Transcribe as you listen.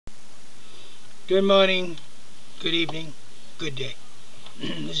Good morning, good evening, good day.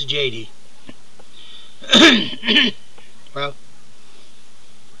 This is JD. Well,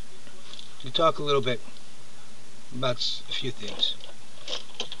 we'll talk a little bit about a few things.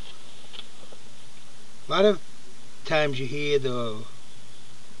 A lot of times you hear the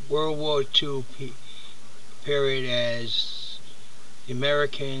World War II period as the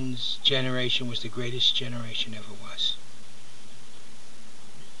Americans' generation was the greatest generation ever was.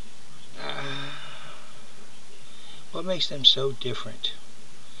 What makes them so different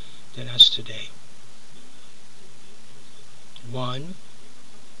than us today? One,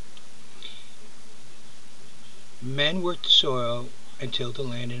 men worked the soil and tilled the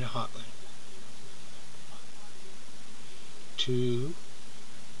land in the heartland. Two,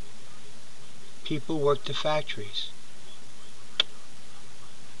 people worked the factories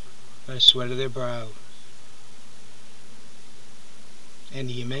by the sweat of their brow. And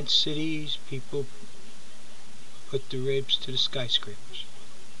the immense cities, people put the ribs to the skyscrapers.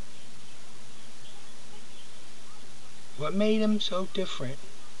 What made them so different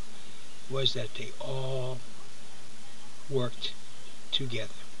was that they all worked together.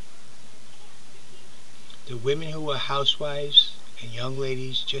 The women who were housewives and young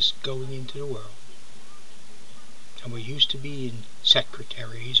ladies just going into the world and were used to being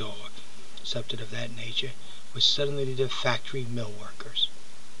secretaries or something of that nature were suddenly the factory mill workers.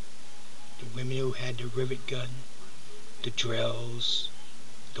 The women who had the rivet gun, the drills,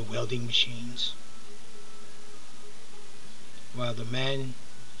 the welding machines, while the men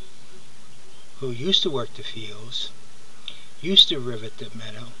who used to work the fields, used to rivet the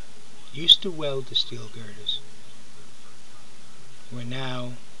metal, used to weld the steel girders, were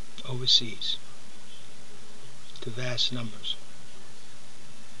now overseas to vast numbers.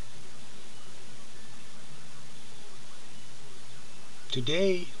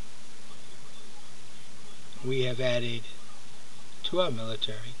 Today, we have added to our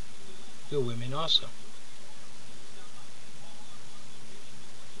military the women also.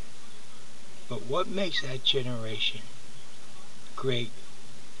 But what makes that generation great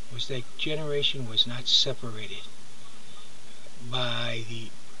was that generation was not separated by the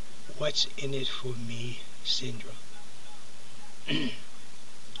what's in it for me syndrome. And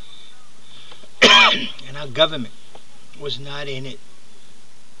our government was not in it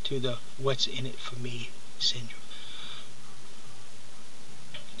to the what's in it for me syndrome.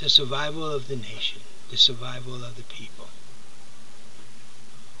 The survival of the nation, the survival of the people,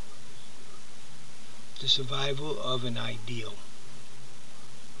 the survival of an ideal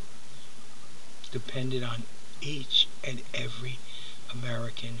depended on each and every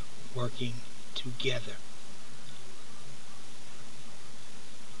American working together.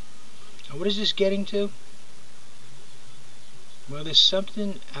 And what is this getting to? Well, there's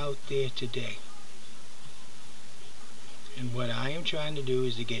something out there today. And what I am trying to do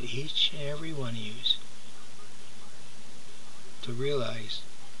is to get each and every one of you to realize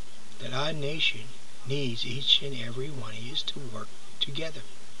that our nation needs each and every one of you to work together.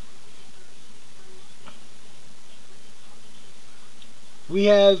 We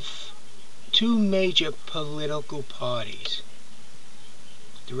have two major political parties,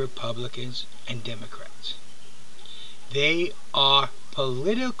 the Republicans and Democrats. They are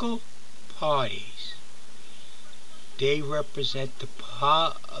political parties. They represent the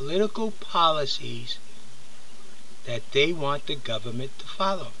political policies that they want the government to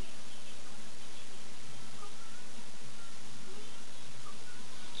follow.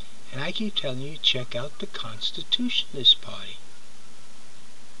 And I keep telling you, check out the Constitutionalist Party.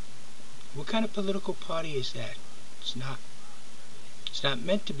 What kind of political party is that? It's not. It's not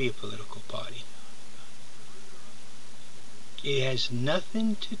meant to be a political party. It has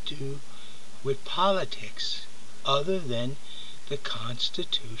nothing to do with politics other than the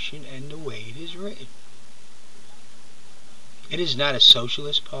Constitution and the way it is written. It is not a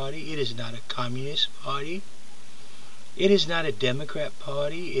socialist party. It is not a communist party. It is not a Democrat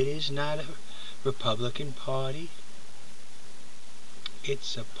party. It is not a Republican party.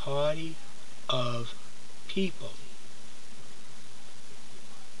 It's a party of people.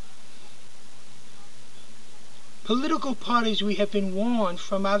 Political parties, we have been warned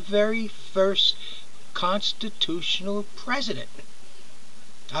from our very first constitutional president,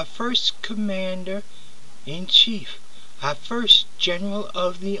 our first commander-in-chief, our first general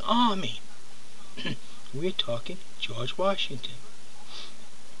of the army. We're talking George Washington.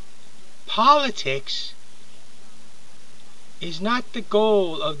 Politics is not the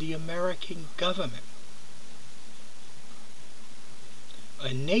goal of the American government.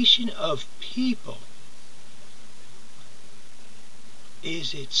 A nation of people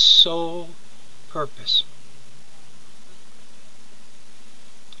is its sole purpose.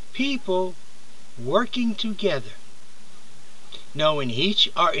 People working together, knowing each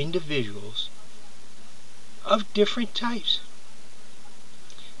are individuals of different types,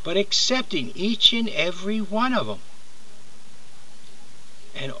 but accepting each and every one of them,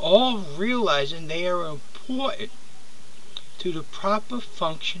 and all realizing they are important to the proper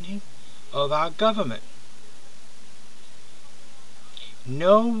functioning of our government.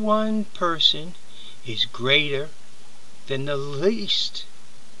 No one person is greater than the least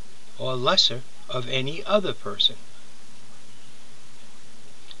or lesser of any other person.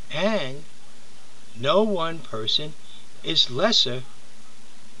 And no one person is lesser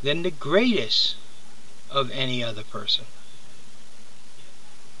than the greatest of any other person.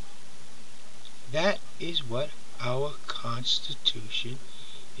 That is what our Constitution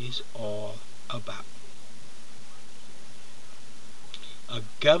is all about. A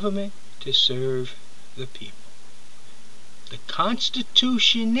government to serve the people. The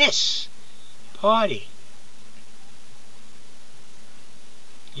Constitutionist Party,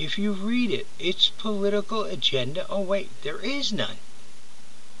 if you read it, its political agenda, oh wait, there is none.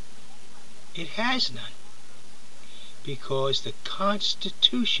 It has none. Because the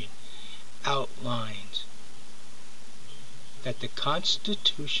Constitution outlines that the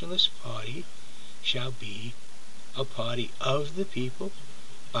Constitutionalist Party shall be a party of the people,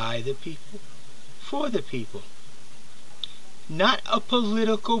 by the people, for the people. Not a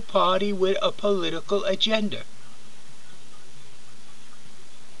political party with a political agenda.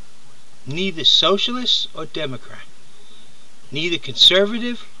 Neither socialist or Democrat. Neither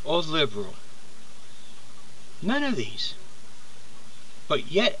conservative or liberal. None of these.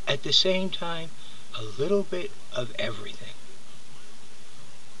 But yet, at the same time, a little bit of everything.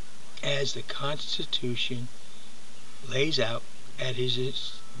 As the Constitution lays out as it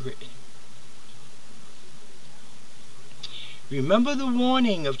is written. Remember the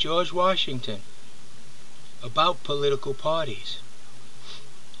warning of George Washington about political parties.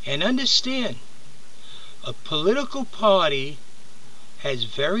 And understand, a political party has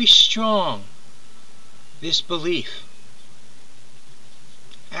very strong this belief.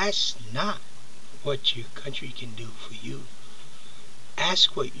 Ask not what your country can do for you.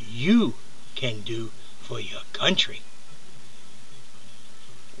 Ask what you can do for your country.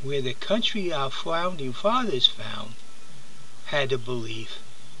 Where the country our founding fathers found had a belief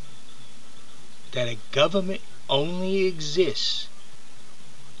that a government only exists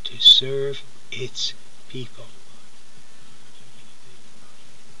to serve its people.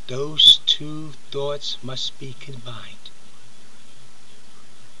 Those two thoughts must be combined.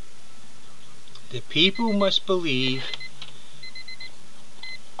 The people must believe,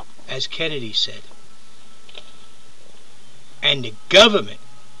 as Kennedy said, and the government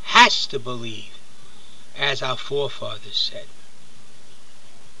has to believe, as our forefathers said.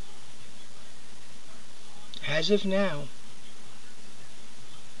 As of now,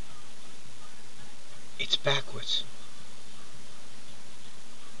 it's backwards.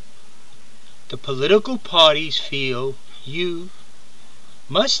 The political parties feel you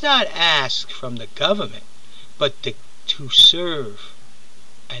must not ask from the government, but to serve.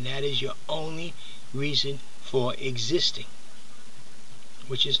 And that is your only reason for existing,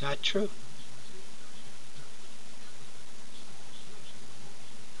 which is not true.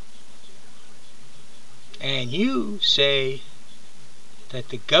 And you say that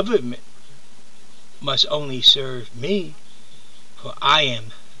the government must only serve me, for I am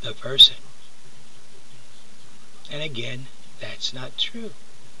the person. And again, that's not true.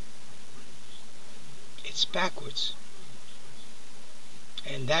 It's backwards.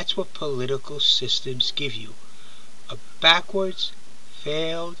 And that's what political systems give you. A backwards,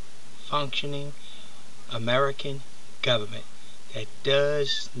 failed, functioning American government that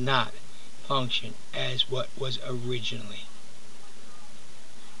does not function as what was originally.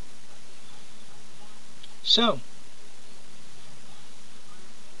 So,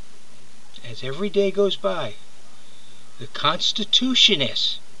 as every day goes by, the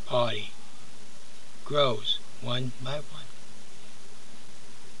Constitutionist Party grows one by one.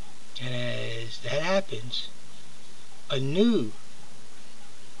 And as that happens, a new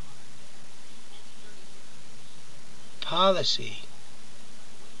policy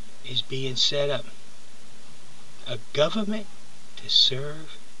is being set up. A government to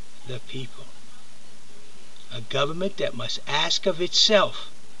serve the people. A government that must ask of itself,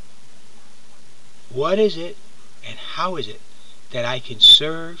 what is it and how is it that I can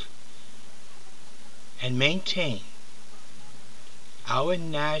serve and maintain our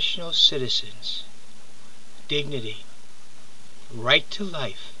national citizens' dignity, right to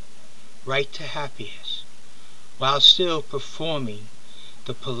life, right to happiness, while still performing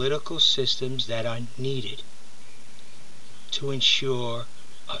the political systems that are needed to ensure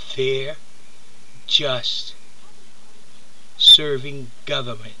a fair, just, serving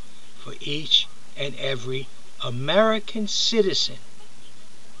government for each and every American citizen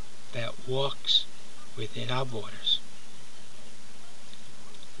that walks within our borders.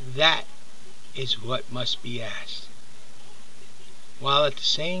 That is what must be asked, while at the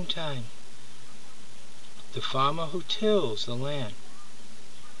same time the farmer who tills the land,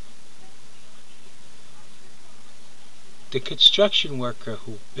 the construction worker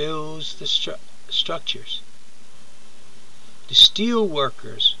who builds the structures, the steel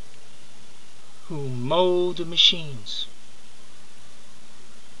workers who mold the machines.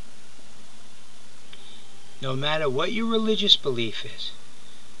 No matter what your religious belief is,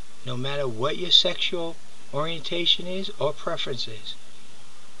 no matter what your sexual orientation is or preference is,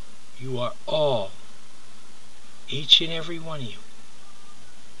 you are all, each and every one of you,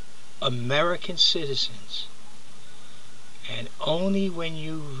 American citizens. And only when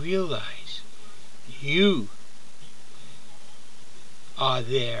you realize you are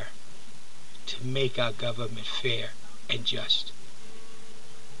there to make our government fair and just.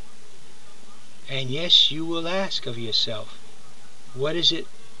 And yes, you will ask of yourself, what is it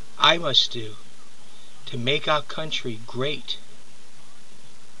I must do to make our country great,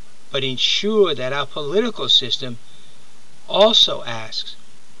 but ensure that our political system also asks,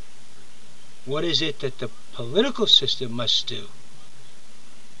 what is it that the political system must do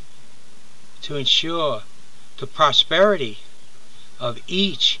to ensure the prosperity of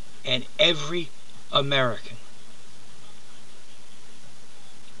each and every American?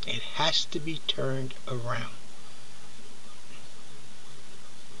 It has to be turned around.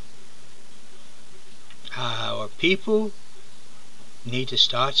 Our people need to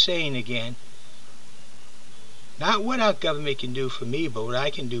start saying again, not what our government can do for me, but what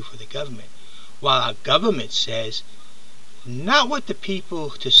I can do for the government. While our government says, not what the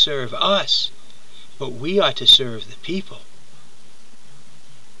people to serve us, but we are to serve the people.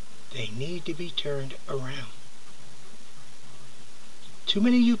 They need to be turned around. Too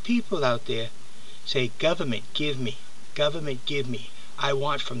many of you people out there say, government, give me. Government, give me. I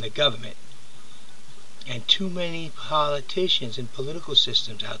want from the government. And too many politicians and political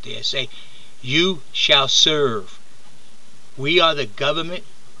systems out there say, you shall serve. We are the government.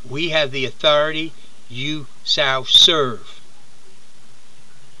 We have the authority. You shall serve.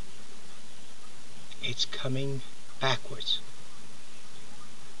 It's coming backwards.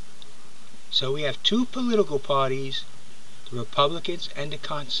 So we have two political parties, the Republicans and the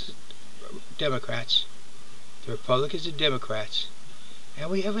Democrats. The Republicans and Democrats. And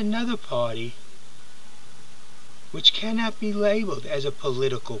we have another party which cannot be labeled as a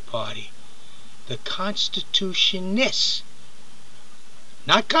political party. The Constitutionists.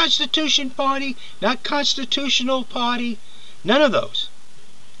 Not Constitution Party, not Constitutional Party, none of those.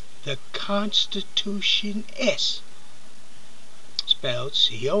 The Constitutionists. Spelled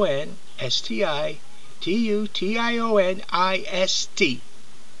C-O-N-S-T-I-T-U-T-I-O-N-I-S-T.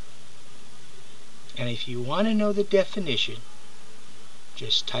 And if you want to know the definition,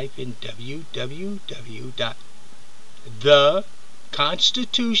 just type in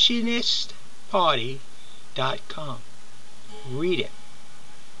www.theconstitutionistparty.com. Read it.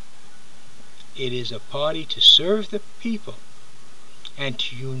 It is a party to serve the people and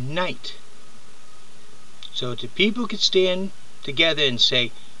to unite, so that the people can stand together and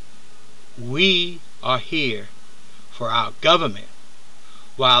say, we are here for our government,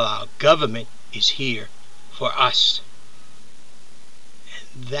 while our government is here for us. And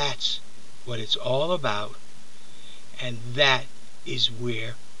that's what it's all about, and that is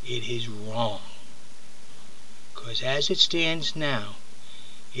where it is wrong. Because as it stands now,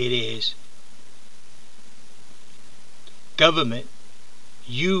 it is government,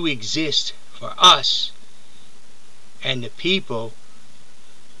 you exist for us, and the people,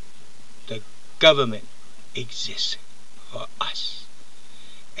 the government exists for us.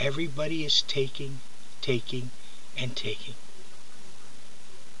 Everybody is taking, and taking.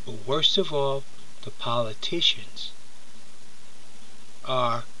 But worst of all, the politicians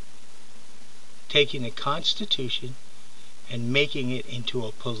are taking the Constitution and making it into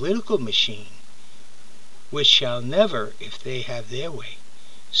a political machine which shall never, if they have their way,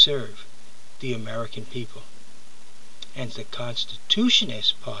 serve the American people. And the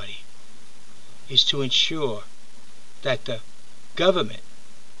Constitutionist Party is to ensure that the government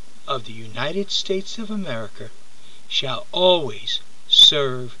of the United States of America shall always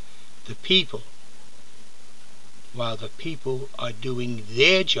serve the people, while the people are doing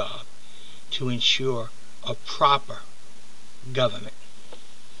their job to ensure a proper government.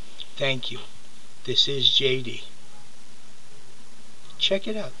 Thank you. This is JD. Check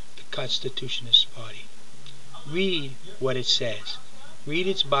it out, the Constitutionist Party. Read what it says. Read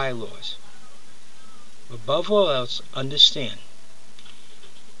its bylaws. Above all else, understand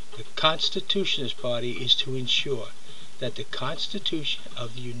the Constitutionist Party is to ensure that the Constitution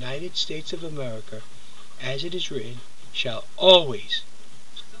of the United States of America, as it is written, shall always,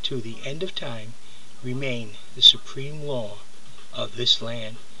 to the end of time, remain the supreme law of this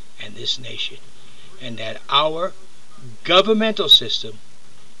land and this nation, and that our governmental system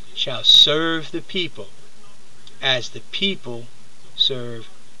shall serve the people as the people serve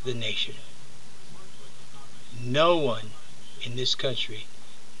the nation. No one in this country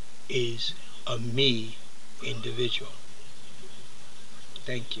is a me individual.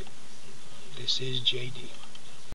 Thank you. This is JD.